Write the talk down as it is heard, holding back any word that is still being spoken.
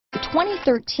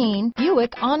2013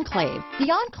 Buick Enclave.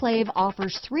 The Enclave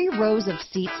offers 3 rows of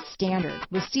seats standard,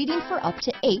 with seating for up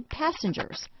to 8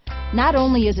 passengers. Not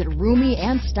only is it roomy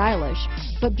and stylish,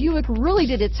 but Buick really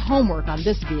did its homework on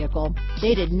this vehicle.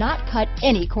 They did not cut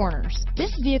any corners.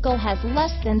 This vehicle has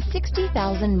less than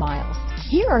 60,000 miles.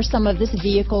 Here are some of this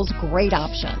vehicle's great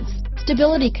options: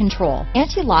 stability control,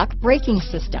 anti-lock braking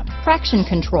system, traction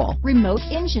control, remote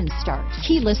engine start,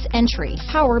 keyless entry,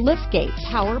 power liftgate,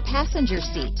 power passenger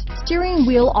seat, steering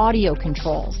wheel audio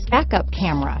controls, backup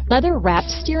camera, leather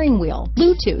wrapped steering wheel,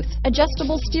 Bluetooth,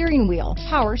 adjustable steering wheel,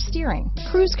 power steering,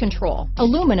 cruise control,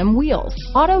 aluminum wheels,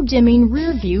 auto dimming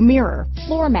rear view mirror,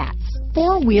 floor mats,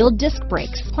 4-wheel disc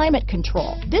brakes, climate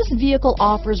control. This vehicle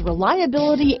offers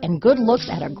reliability and good looks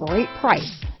at a great price.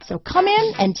 So come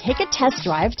in and take a test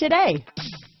drive today.